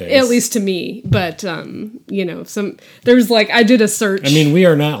inaccurately nowadays. At least to me. But, there's I did a search. I mean, we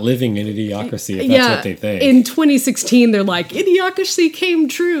are not living in idiocracy, if that's what they think. In 2016, they're like, idiocracy came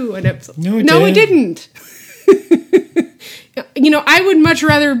true. And it's No, it didn't. I would much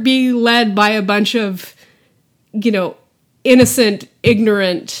rather be led by a bunch of, innocent,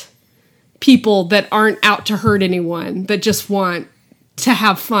 ignorant people that aren't out to hurt anyone, that just want to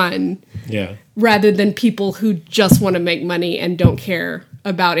have fun. Yeah. Rather than people who just want to make money and don't care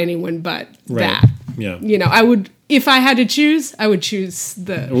about anyone but that. Yeah. I would, if I had to choose, I would choose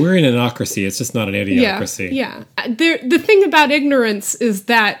the... We're in an ocracy. It's just not an idiocracy. Yeah. The thing about ignorance is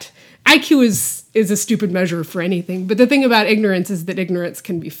that IQ is a stupid measure for anything, but the thing about ignorance is that ignorance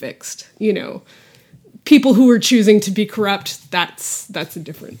can be fixed. People who are choosing to be corrupt, that's a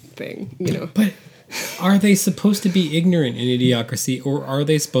different thing, But are they supposed to be ignorant in idiocracy, or are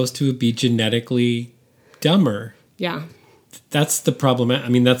they supposed to be genetically dumber? Yeah. That's the problem. I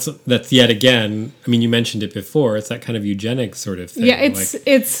mean, that's yet again, I mean, you mentioned it before, it's that kind of eugenic sort of thing. Yeah,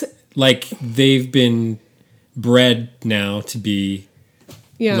 it's like they've been bred now to be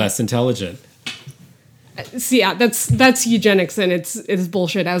less intelligent. So yeah, that's eugenics, and it's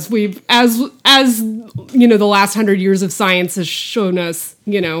bullshit. As the last 100 years of science has shown us,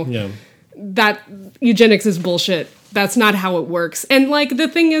 that eugenics is bullshit. That's not how it works. And the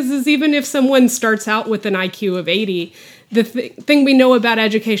thing is even if someone starts out with an IQ of 80, the thing we know about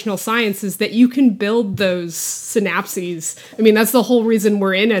educational science is that you can build those synapses. I mean, that's the whole reason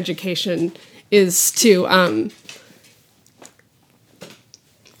we're in education, is to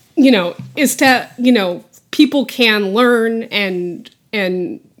people can learn and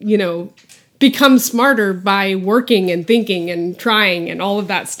become smarter by working and thinking and trying and all of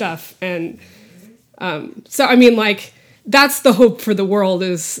that stuff. And so, I mean, that's the hope for the world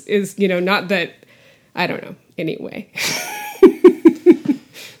is not that, I don't know, anyway.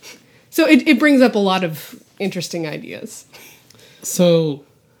 So it brings up a lot of interesting ideas. So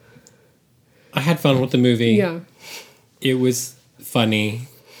I had fun with the movie. Yeah. It was funny.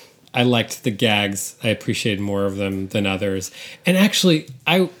 I liked the gags. I appreciated more of them than others. And actually,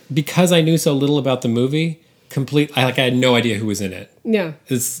 because I knew so little about the movie, I had no idea who was in it. Yeah.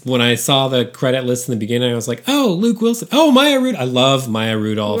 When I saw the credit list in the beginning, I was like, oh, Luke Wilson. Oh, Maya Rudolph. I love Maya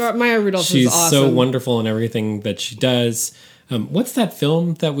Rudolph. Maya Rudolph She's is awesome. so wonderful in everything that she does. What's that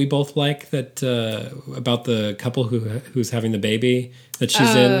film that we both like that about the couple who's having the baby that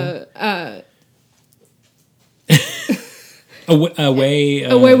she's in? Away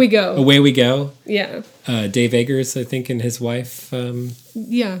We Go. Away We Go. Yeah. Dave Eggers, I think, and his wife wrote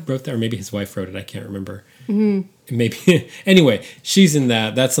that, or maybe his wife wrote it. I can't remember. Mm-hmm. Maybe. Anyway, she's in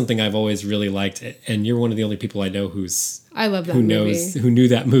that. That's something I've always really liked, and you're one of the only people I know I love that movie. Who knew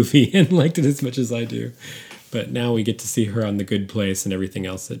that movie and liked it as much as I do. But now we get to see her on The Good Place and everything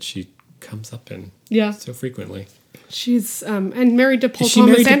else that she comes up in so frequently. She's and married to Paul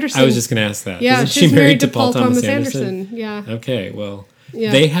Thomas Anderson. I was just going to ask that. Yeah, she's married to Paul Thomas Anderson. Yeah. Okay, well,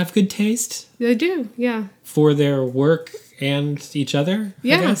 they have good taste. They do, yeah. For their work and each other, I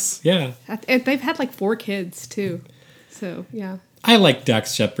guess. Yeah. And they've had 4 kids, too. So, yeah. I like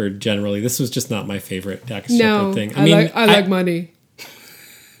Dax Shepard generally. This was just not my favorite Dax Shepard thing. I like money.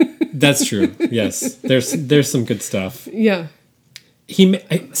 That's true. Yes. There's some good stuff. Yeah.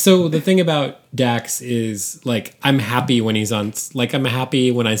 So the thing about Dax is I'm happy when he's on, I'm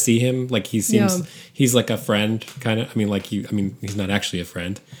happy when I see him. He seems, he's like a friend kind of, he's not actually a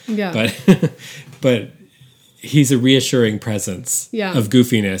friend, but he's a reassuring presence of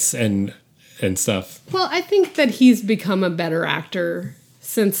goofiness and stuff. Well, I think that he's become a better actor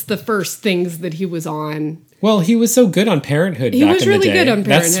since the first things that he was on. Well, he was so good on Parenthood back in the day. He was really good on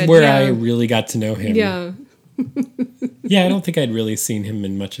Parenthood. That's where I really got to know him. Yeah. Yeah, I don't think I'd really seen him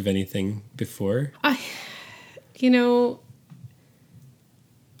in much of anything before. I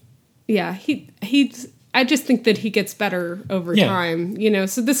just think that he gets better over time,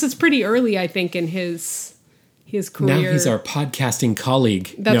 so this is pretty early, I think, in his career. Now he's our podcasting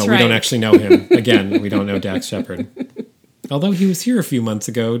colleague. That's right. We don't actually know him. Again, we don't know Dax Shepard. Although he was here a few months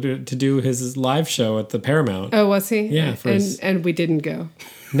ago to do his live show at the Paramount. Oh, was he? Yeah. And we didn't go.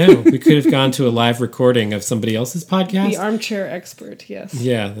 No, we could have gone to a live recording of somebody else's podcast. The Armchair Expert, yes.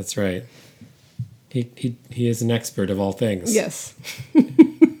 Yeah, that's right. He is an expert of all things. Yes.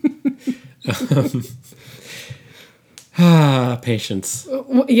 Patience.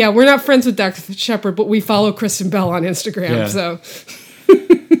 Yeah, we're not friends with Dax Shepard, but we follow Kristen Bell on Instagram, so...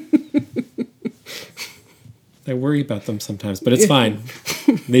 I worry about them sometimes, but it's fine.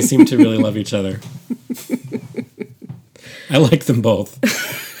 They seem to really love each other. I like them both.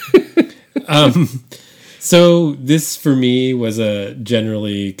 So this for me was a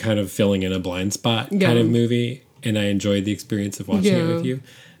generally kind of filling in a blind spot kind of movie, and I enjoyed the experience of watching it with you.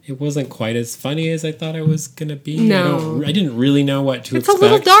 It wasn't quite as funny as I thought it was going to be. No. I didn't really know what to expect. It's a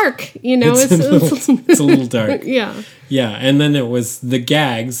little dark, you know. It's a little dark. Yeah. Yeah, and then it was the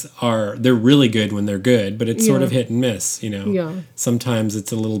gags they're really good when they're good, but it's sort of hit and miss, you know. Yeah. Sometimes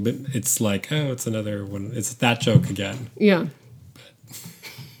it's a little bit, it's like, oh, it's another one. It's that joke again. Yeah.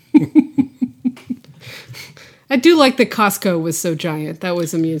 I do like that Costco was so giant. That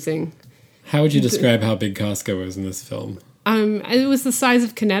was amusing. How would you describe how big Costco is in this film? It was the size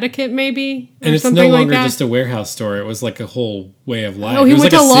of Connecticut, maybe, and it's no longer just a warehouse store. It was like a whole way of life. Oh, he it was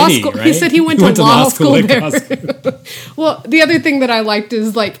went like to a law city, school. Right? He said he went to law school like there. Costco. Well, the other thing that I liked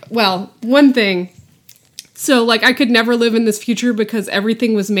is one thing. So I could never live in this future because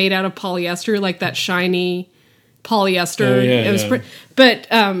everything was made out of polyester, like that shiny polyester. Oh, yeah, it was yeah. But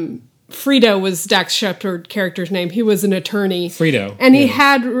Frito was Dax Shepard character's name. He was an attorney. Frito. And he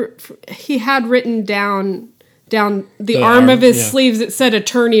had written down the arm of his sleeves, it said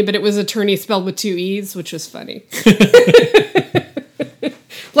attorney, but it was attorney spelled with 2 E's, which was funny.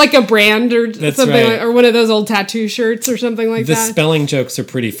 Like a brand or something, right. or one of those old tattoo shirts or something like The that. spelling jokes are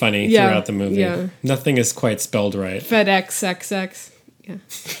pretty funny throughout the movie. Yeah. Nothing is quite spelled right. FedEx XX.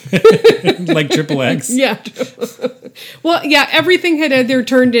 Yeah. Like triple X. Yeah. Well, yeah, everything had either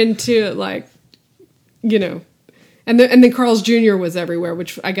turned into and then Carl's Jr. was everywhere,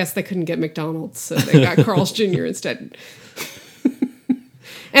 which I guess they couldn't get McDonald's, so they got Carl's Jr. instead.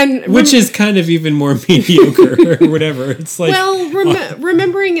 Which is kind of even more mediocre or whatever. It's like,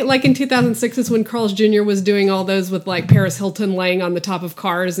 remembering it in 2006 is when Carl's Jr. was doing all those with Paris Hilton laying on the top of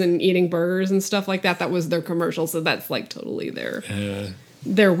cars and eating burgers and stuff like that. That was their commercial, so that's totally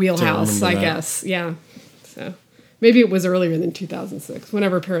their wheelhouse, I guess. Yeah. So maybe it was earlier than 2006,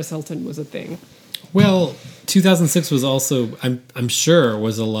 whenever Paris Hilton was a thing. Well, 2006 was also, I'm sure,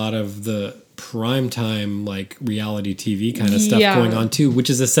 was a lot of the primetime reality TV kind of stuff going on too, which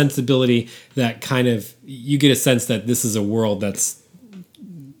is a sensibility that kind of, you get a sense that this is a world that's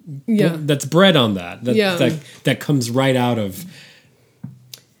bred on that comes right out of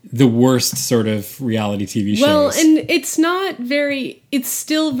the worst sort of reality TV shows. Well, and it's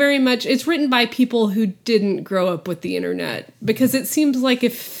still very much, it's written by people who didn't grow up with the internet, because it seems like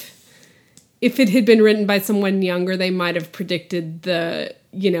if it had been written by someone younger, they might have predicted the,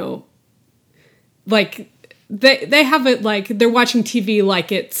 they have it they're watching TV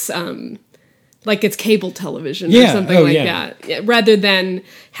like it's cable television or something that, rather than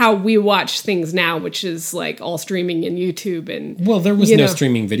how we watch things now, which is all streaming and YouTube. And there was no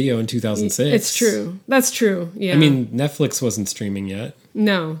streaming video in 2006. It's true. That's true. Yeah. I mean, Netflix wasn't streaming yet.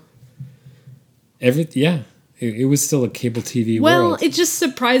 No. It was still a cable TV world. Well, it just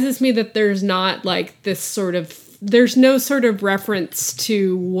surprises me that there's not there's no sort of reference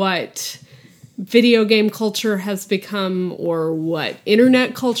to what video game culture has become or what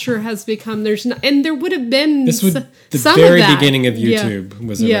internet culture has become. And there would have been the some very of that. beginning of YouTube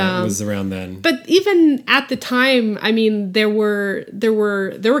was around then. But even at the time, I mean, there were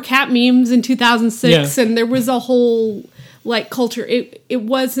cat memes in 2006, and there was a whole culture. It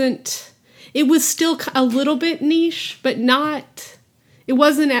wasn't. It was still a little bit niche, but not. It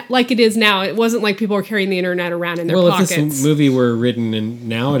wasn't like it is now. It wasn't like people were carrying the internet around in their pockets. If this movie were written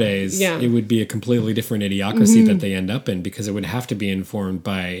nowadays, it would be a completely different idiocracy that they end up in, because it would have to be informed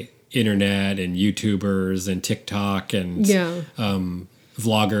by internet and YouTubers and TikTok and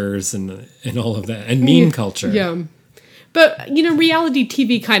vloggers and all of that, and meme culture. Yeah. But, reality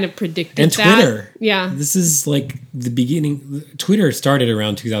TV kind of predicted that. And Twitter. Yeah. This is the beginning. Twitter started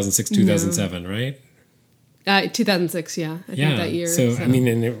around 2006, 2007, right? 2006, I think that year. So, I mean...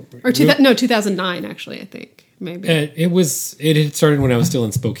 2009, actually, I think. Maybe. It had started when I was still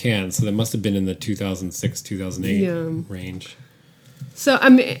in Spokane, so that must have been in the 2006, 2008 range. So, I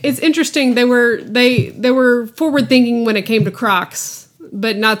mean, it's interesting. They were forward-thinking when it came to Crocs,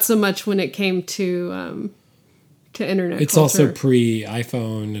 but not so much when it came to internet It's culture. also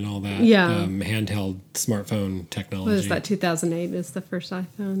pre-iPhone and all that. Yeah. Handheld smartphone technology. What is that, 2008 is the first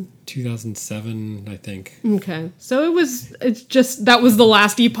iPhone? 2007, I think. Okay. So that was the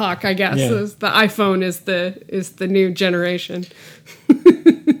last epoch, I guess. Yeah. The iPhone is the new generation.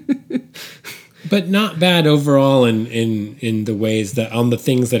 But not bad overall in the ways that, on the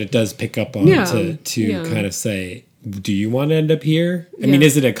things that it does pick up on to kind of say, do you want to end up here? I mean,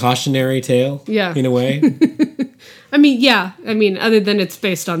 is it a cautionary tale? Yeah. In a way? I mean, other than it's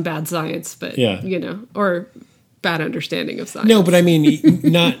based on bad science, but, or bad understanding of science. No, but I mean,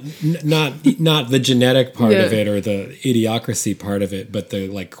 not the genetic part of Yeah. it or the idiocracy part of it, but the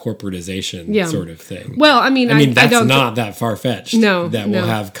like corporatization Yeah. sort of thing. Well, I mean, I that's don't not that far fetched. No, that no. we'll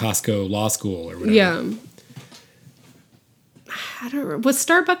have Costco Law School or whatever. Yeah. I don't remember. Was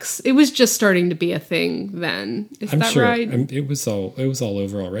Starbucks? It was just starting to be a thing then. Is I'm that sure right? it was all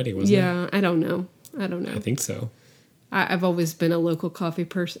over already, wasn't it? Yeah, I don't know. I think so. I've always been a local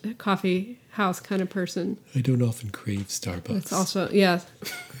coffee house kind of person. I don't often crave Starbucks. It's also, yeah.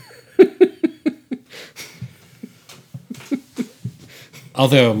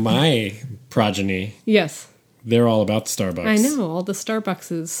 Although my progeny, Yes. they're all about Starbucks. I know. All the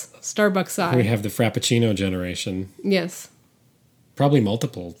Starbucks We eye. have the Frappuccino generation. Yes. Probably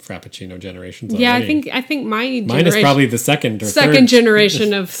multiple Frappuccino generations Yeah, already. I think Mine is probably the second second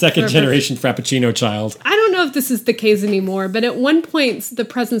generation of second Starbucks. generation Frappuccino child. I don't know if this is the case anymore, but at one point the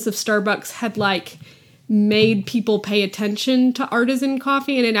presence of Starbucks had like made people pay attention to artisan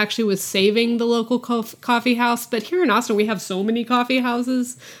coffee, and it actually was saving the local coffee house. But here in Austin, we have so many coffee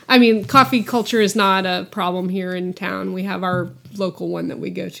houses. I mean, coffee culture is not a problem here in town. We have our local one that we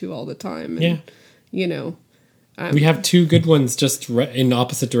go to all the time. And, Yeah. you know, We have two good ones just in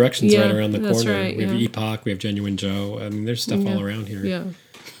opposite directions Yeah, right around the that's corner. right, We have yeah. Epoch, we have Genuine Joe. I mean, there's stuff all around here. yeah.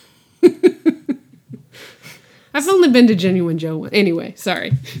 I've only been to Genuine Joe one. Anyway,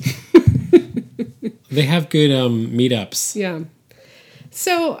 sorry. They have good meetups. Yeah.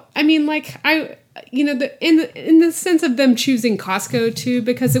 So, I mean, like, in the sense of them choosing Costco too,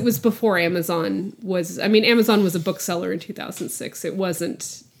 because it was before Amazon was, Amazon was a bookseller in 2006. It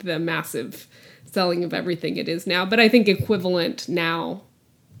wasn't the massive selling of everything it is now. But I think equivalent now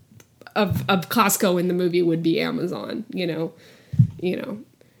of Costco in the movie would be Amazon, you know.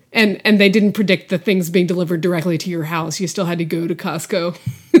 And they didn't predict the things being delivered directly to your house. You still had to go to Costco.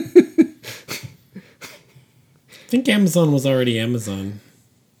 I think Amazon was already Amazon.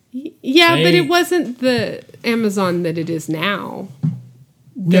 Yeah, but it wasn't the Amazon that it is now.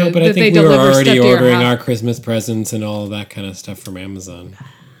 No, but I that they think we were deliver already stuff to your ordering house. our Christmas presents and all of that kind of stuff from Amazon.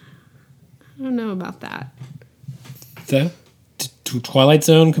 I don't know about that. The Twilight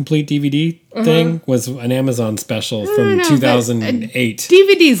Zone complete DVD thing was an Amazon special from no, but, 2008.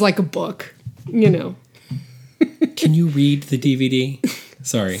 DVD's like a book, you know. Can you read the DVD?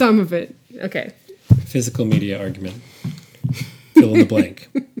 Sorry. Some of it. Okay. Physical media argument. Fill in the blank.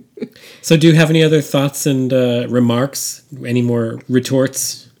 So do you have any other thoughts and remarks? Any more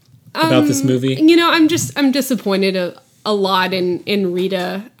retorts about this movie? You know, I'm disappointed a lot in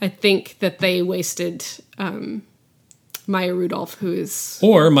Rita. I think that they wasted Maya Rudolph, who is...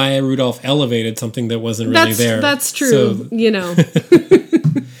 Or Maya Rudolph elevated something that wasn't really there. That's true, So, you know.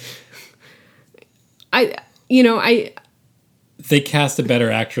 they cast a better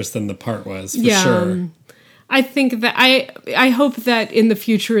actress than the part was, for Yeah. sure. I think that I hope that in the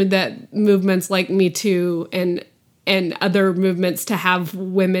future that movements like Me Too and other movements to have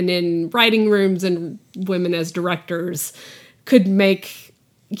women in writing rooms and women as directors could make,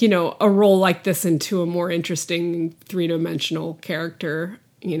 you know, a role like this into a more interesting three-dimensional character.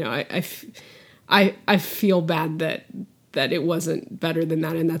 You know, I feel bad that it wasn't better than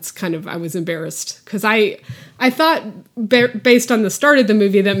that, and that's kind of, I was embarrassed because I thought based on the start of the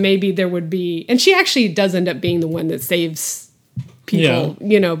movie that maybe there would be, and she actually does end up being the one that saves people,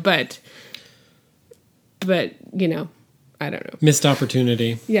 you know, but you know, I don't know. Missed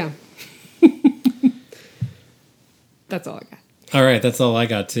opportunity. Yeah. That's all I got. All right, that's all I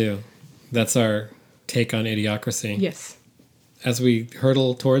got too. That's our take on Idiocracy. Yes. As we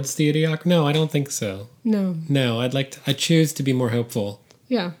hurtle towards the Idiocracy? No, I don't think so. No. No, I choose to be more hopeful.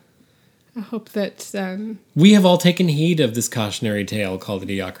 Yeah. I hope that We have all taken heed of this cautionary tale called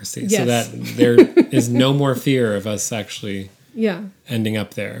Idiocracy, so Yes. that there is no more fear of us actually yeah. ending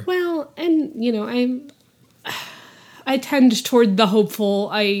up there. Well, and you know, I tend toward the hopeful.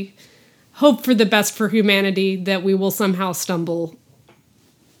 I hope for the best for humanity, that we will somehow stumble,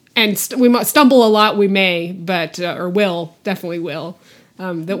 and we might stumble a lot. We may, but or will, definitely will.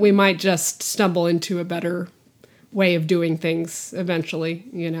 That we might just stumble into a better way of doing things eventually.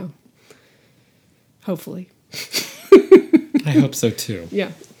 You know, hopefully. I hope so too.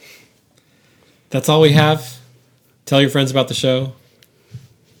 Yeah. That's all we have. Tell your friends about the show.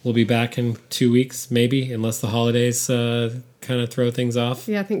 We'll be back in 2 weeks, maybe, unless the holidays kind of throw things off.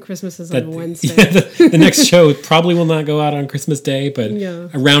 Yeah, I think Christmas is on Wednesday. Yeah, the next show probably will not go out on Christmas Day, but Yeah.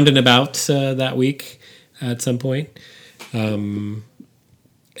 around and about that week at some point. And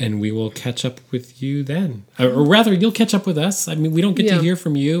And we will catch up with you then. Or rather, you'll catch up with us. I mean, we don't get to hear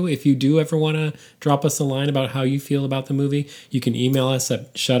from you. If you do ever want to drop us a line about how you feel about the movie, you can email us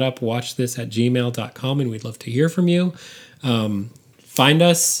at shutupwatchthis@gmail.com, and we'd love to hear from you. Find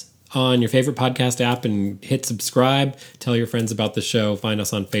us on your favorite podcast app and hit subscribe. Tell your friends about the show. Find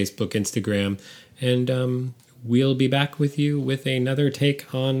us on Facebook, Instagram. And we'll be back with you with another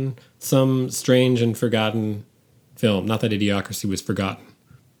take on some strange and forgotten film. Not that Idiocracy was forgotten.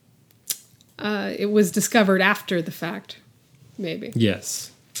 It was discovered after the fact, maybe.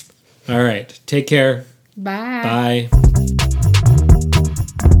 Yes. All right. Take care. Bye. Bye.